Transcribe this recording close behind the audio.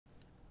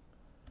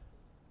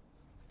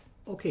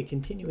Okay,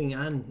 continuing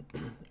on,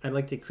 I'd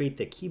like to create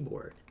the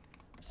keyboard.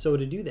 So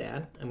to do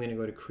that, I'm going to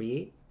go to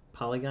Create,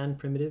 Polygon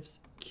Primitives,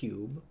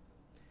 Cube.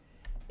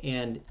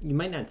 And you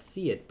might not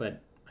see it,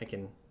 but I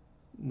can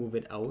move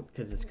it out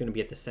because it's going to be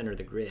at the center of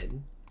the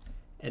grid.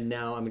 And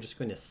now I'm just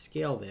going to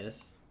scale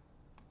this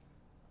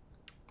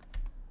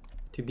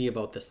to be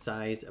about the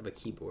size of a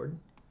keyboard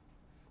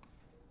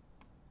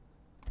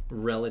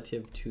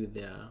relative to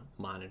the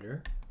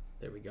monitor.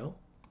 There we go.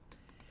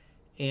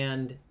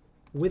 And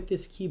with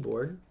this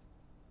keyboard,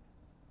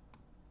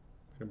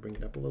 I'm going to bring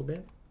it up a little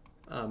bit.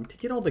 To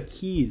get all the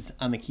keys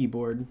on the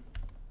keyboard,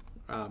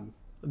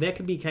 that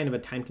could be kind of a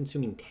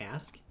time-consuming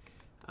task.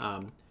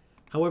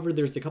 However,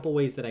 there's a couple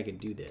ways that I could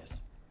do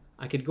this.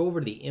 I could go over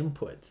to the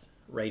inputs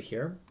right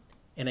here,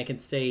 and I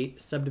could say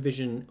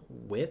subdivision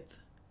width.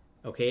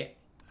 Okay,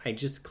 I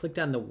just clicked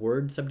on the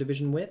word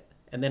subdivision width,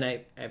 and then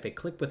if I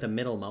click with a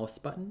middle mouse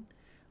button,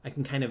 I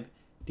can kind of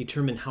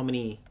determine how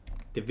many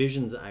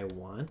divisions I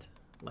want,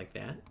 like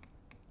that.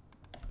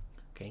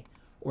 Okay,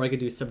 or I could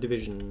do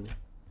subdivision,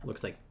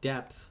 looks like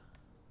depth,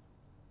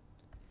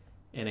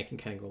 and I can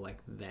kind of go like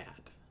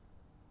that.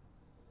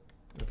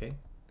 Okay.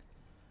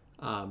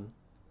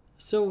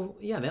 So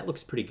yeah, that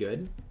looks pretty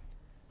good.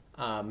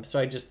 So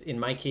I just, in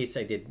my case,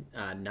 I did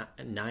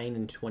 9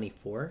 and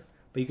 24,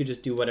 but you could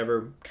just do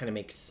whatever kind of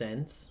makes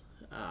sense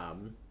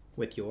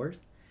with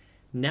yours.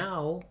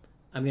 Now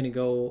I'm going to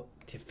go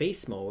to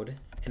face mode,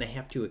 and I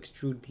have to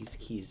extrude these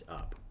keys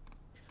up.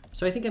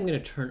 So I think I'm going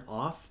to turn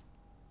off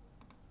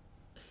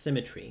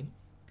symmetry,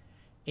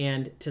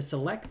 and to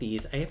select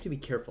these, I have to be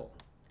careful,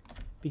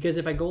 because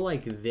if I go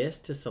like this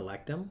to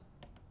select them,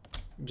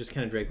 just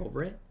kind of drag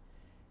over it,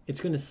 it's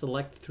going to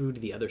select through to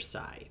the other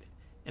side,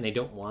 and I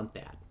don't want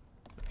that.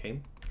 Okay,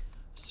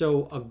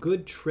 so a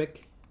good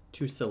trick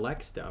to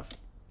select stuff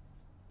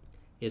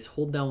is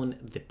hold down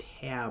the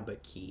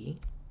tab key,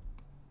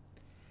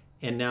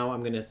 and now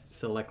I'm going to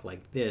select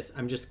like this.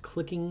 I'm just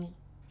clicking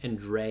and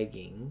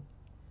dragging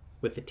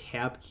with the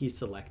tab key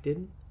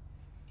selected,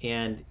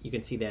 and you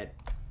can see that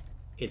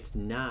it's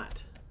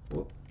not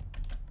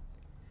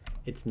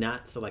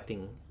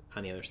selecting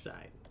on the other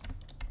side.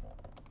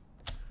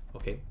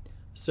 Okay,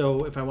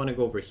 so if I want to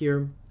go over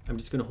here, I'm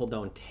just going to hold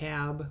down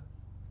tab,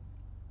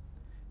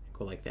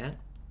 go like that,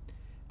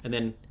 and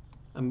then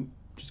I'm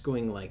just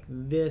going like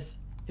this.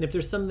 And if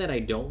there's some that I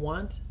don't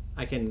want,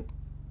 I can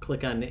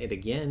click on it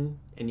again,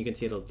 and you can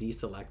see it'll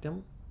deselect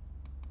them.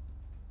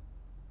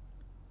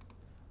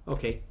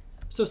 Okay,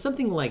 so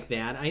something like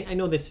that. I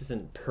know this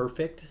isn't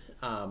perfect,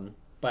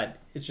 but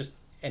it's just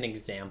an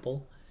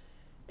example.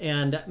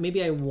 And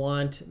maybe I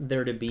want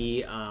there to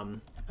be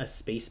a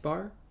space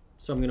bar.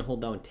 So I'm going to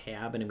hold down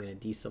tab, and I'm going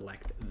to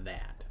deselect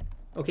that.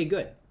 Okay,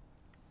 good.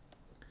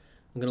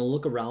 I'm going to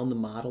look around the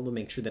model to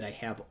make sure that I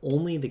have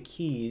only the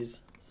keys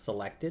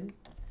selected.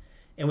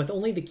 And with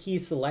only the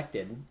keys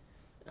selected,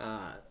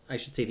 I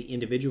should say the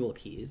individual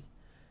keys,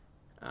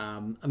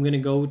 I'm going to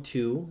go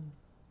to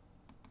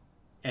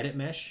Edit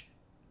Mesh,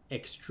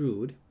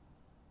 Extrude. And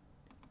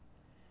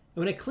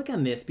when I click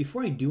on this,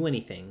 before I do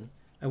anything,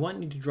 I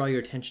want you to draw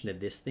your attention to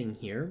this thing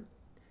here.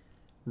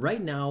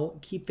 Right now,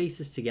 Keep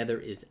Faces Together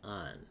is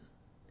on.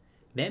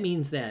 That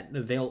means that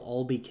they'll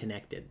all be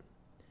connected.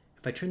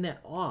 If I turn that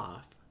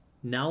off,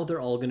 now they're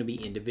all going to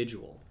be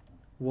individual.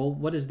 Well,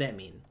 what does that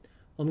mean?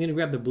 Well, I'm going to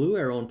grab the blue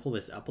arrow and pull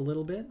this up a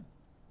little bit.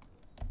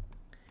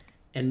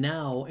 And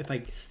now if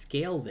I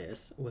scale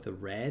this with a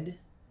red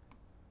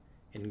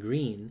and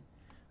green,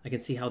 I can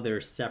see how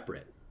they're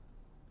separate.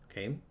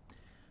 Okay?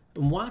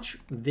 And watch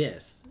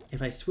this.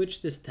 If I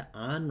switch this to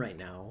on right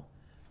now,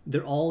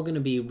 they're all going to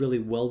be really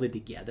welded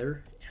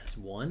together as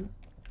one.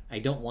 I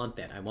don't want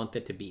that. I want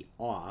that to be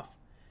off.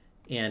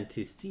 And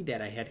to see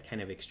that, I had to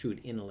kind of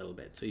extrude in a little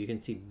bit. So you can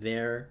see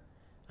there,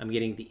 I'm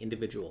getting the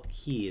individual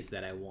keys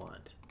that I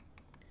want.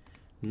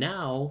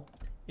 Now,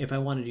 if I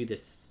want to do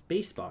this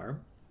space bar,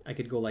 I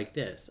could go like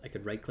this. I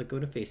could right click, go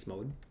to face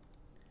mode.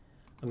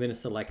 I'm going to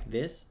select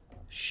this,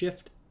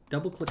 shift,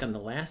 double click on the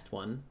last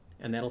one,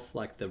 and that'll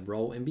select the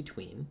row in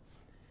between.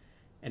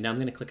 And now I'm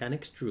going to click on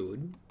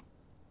extrude.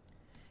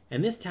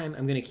 And this time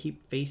I'm going to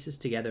keep faces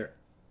together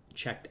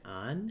checked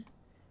on,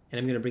 and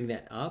I'm going to bring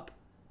that up,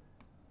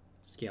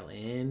 scale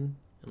in,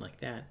 and like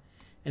that.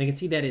 And I can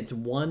see that it's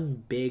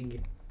one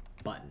big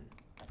button.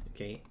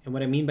 Okay, and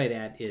what I mean by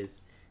that is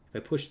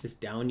if I push this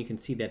down, you can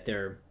see that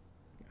they're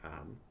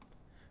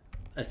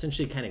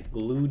essentially kind of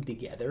glued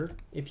together,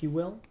 if you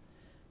will.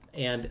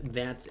 And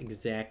that's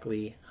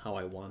exactly how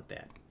I want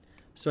that.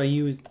 So I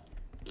used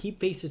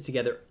Keep Faces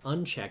Together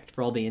unchecked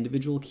for all the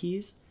individual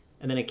keys,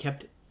 and then I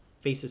kept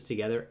Faces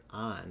Together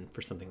on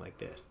for something like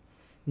this.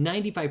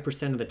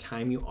 95% of the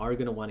time you are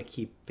going to want to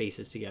keep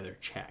Faces Together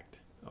checked.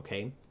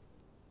 Okay,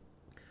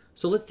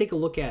 so let's take a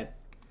look at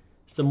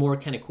some more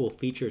kind of cool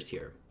features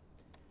here.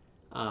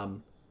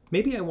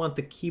 Maybe I want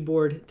the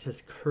keyboard to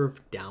curve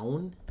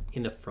down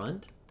in the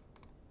front.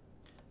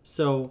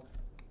 So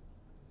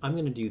I'm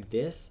going to do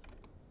this.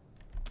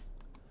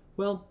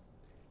 Well,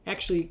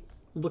 actually,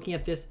 looking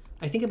at this,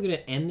 I think I'm going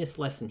to end this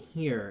lesson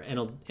here, and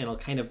I'll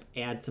kind of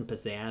add some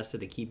pizzazz to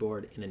the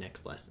keyboard in the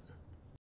next lesson.